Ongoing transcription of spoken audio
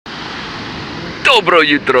Dobro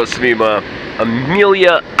jutro svima.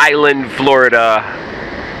 Amelia Island, Florida.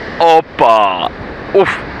 Opa. Oof,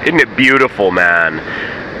 isn't it beautiful, man?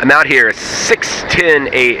 I'm out here at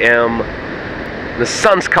 6:10 a.m. The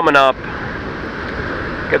sun's coming up.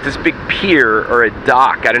 Got this big pier, or a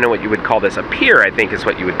dock. I don't know what you would call this. A pier, I think, is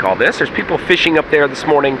what you would call this. There's people fishing up there this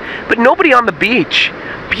morning, but nobody on the beach.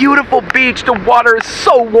 Beautiful beach. The water is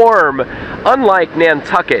so warm. Unlike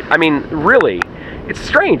Nantucket. I mean, really, it's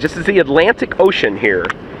strange. This is the Atlantic Ocean here,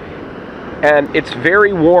 and it's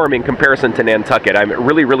very warm in comparison to Nantucket. I'm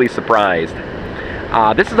really, really surprised.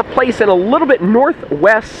 This is a place in a little bit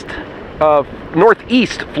northeast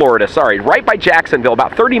Florida, sorry, right by Jacksonville,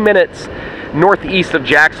 about 30 minutes northeast of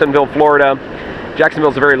Jacksonville, Florida.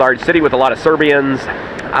 Jacksonville is a very large city with a lot of Serbians,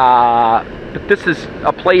 but this is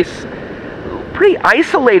a place pretty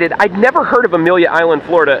isolated. I'd never heard of Amelia Island,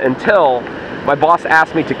 Florida until my boss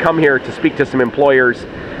asked me to come here to speak to some employers.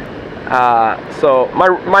 So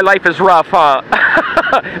my life is rough, huh?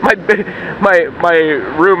 my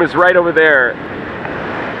room is right over there.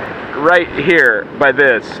 Right here by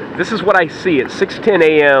this. This is what I see at 6:10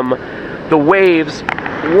 a.m. The waves,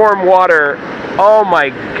 warm water. Oh my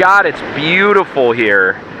God, it's beautiful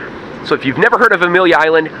here. So if you've never heard of Amelia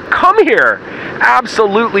Island, come here.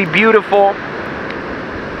 Absolutely beautiful.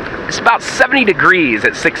 It's about 70 degrees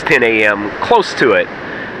at 6:10 a.m. Close to it.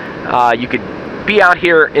 You could be out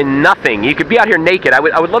here in nothing. You could be out here naked. I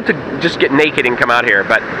would love to just get naked and come out here,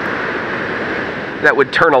 but that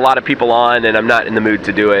would turn a lot of people on, and I'm not in the mood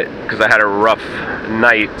to do it because I had a rough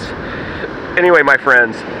night. Anyway, my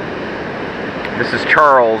friends, this is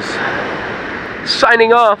Charles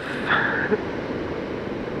signing off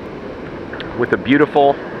with a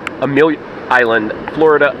beautiful Amelia Island,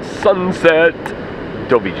 Florida sunset.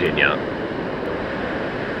 Do Virginia.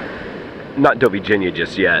 Not Do Virginia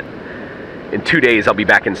just yet. In 2 days, I'll be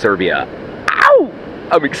back in Serbia. Ow!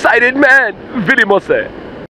 I'm excited, man! Vidimo se!